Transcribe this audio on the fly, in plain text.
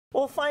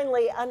Well,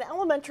 finally, an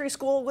elementary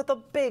school with a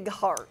big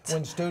heart.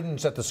 When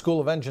students at the School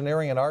of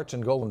Engineering and Arts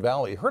in Golden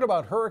Valley heard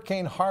about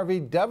Hurricane Harvey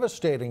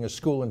devastating a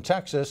school in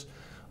Texas,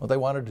 well, they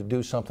wanted to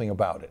do something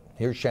about it.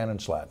 Here's Shannon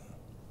Sladden.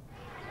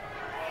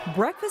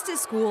 Breakfast at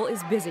school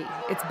is busy.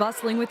 It's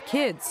bustling with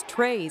kids,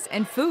 trays,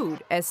 and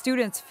food as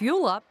students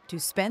fuel up to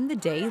spend the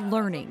day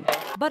learning.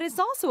 But it's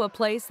also a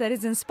place that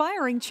is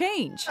inspiring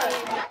change,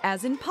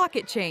 as in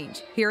pocket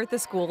change here at the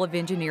School of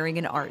Engineering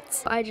and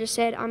Arts. I just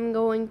said I'm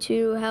going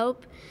to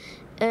help.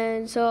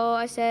 And so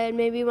I said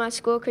maybe my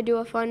school could do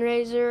a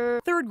fundraiser.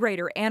 Third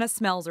grader Anna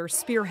Smelser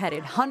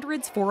spearheaded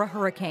hundreds for a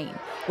hurricane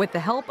with the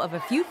help of a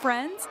few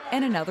friends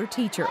and another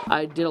teacher.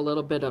 I did a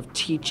little bit of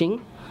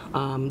teaching,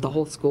 the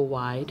whole school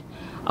wide,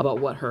 about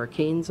what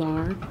hurricanes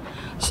are.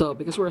 So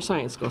because we're a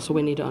science school, so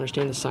we need to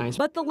understand the science.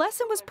 But the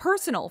lesson was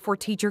personal for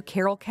teacher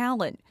Carol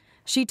Callen.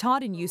 She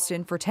taught in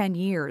Houston for 10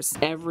 years.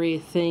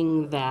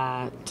 Everything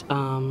that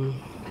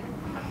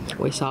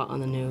we saw on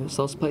the news,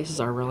 those places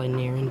are really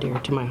near and dear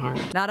to my heart.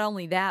 Not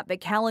only that, but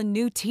Callen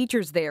knew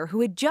teachers there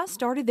who had just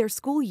started their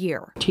school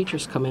year.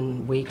 Teachers come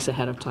in weeks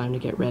ahead of time to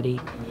get ready,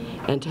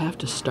 and to have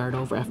to start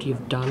over after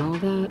you've done all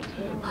that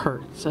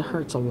hurts. It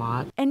hurts a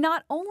lot. And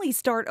not only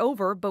start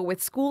over, but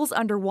with schools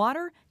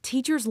underwater,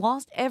 teachers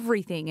lost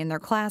everything in their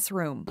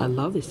classroom. I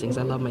love these things.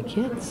 I love my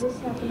kids.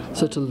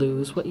 So to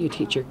lose what you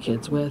teach your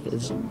kids with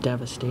is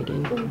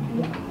devastating.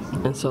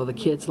 And so the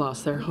kids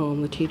lost their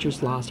home, the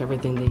teachers lost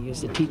everything they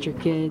used to teach your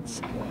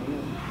kids,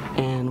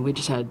 and we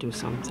just had to do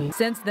something.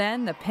 Since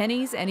then, the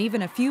pennies and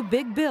even a few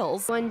big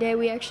bills One day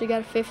we actually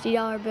got a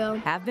 $50 bill.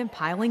 have been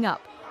piling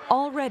up,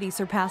 already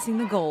surpassing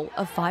the goal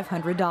of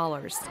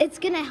 $500. It's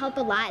going to help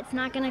a lot. It's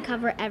not going to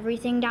cover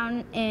everything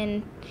down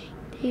in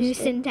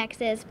Houston,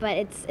 Texas, but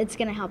it's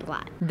going to help a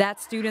lot.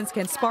 That students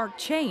can spark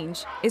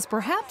change is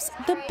perhaps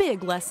the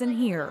big lesson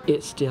here.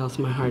 It steals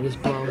my heart.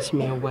 It blows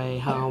me away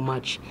how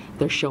much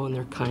they're showing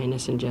their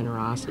kindness and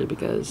generosity,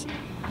 because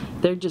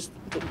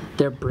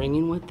they're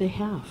bringing what they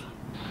have.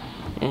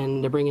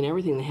 And they're bringing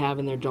everything they have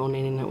and they're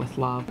donating it with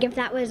love. If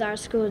that was our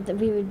school,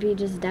 we would be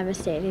just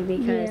devastated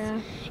because,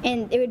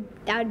 and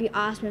that would be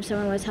awesome if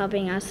someone was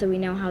helping us so we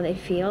know how they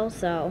feel.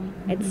 So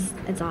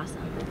it's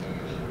awesome.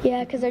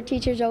 Yeah, because our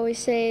teachers always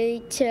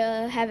say to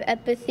have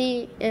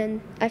empathy, and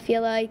I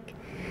feel like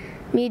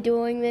me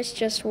doing this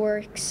just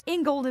works.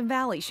 In Golden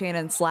Valley,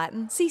 Shannon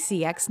Sladden,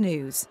 CCX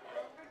News.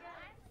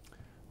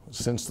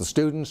 Since the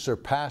students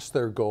surpassed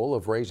their goal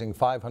of raising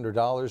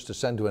 $500 to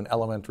send to an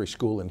elementary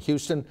school in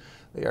Houston,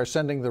 they are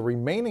sending the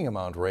remaining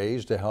amount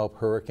raised to help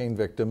hurricane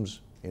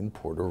victims in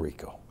Puerto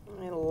Rico.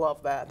 I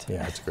love that.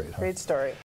 Yeah, it's great. Huh? Great story.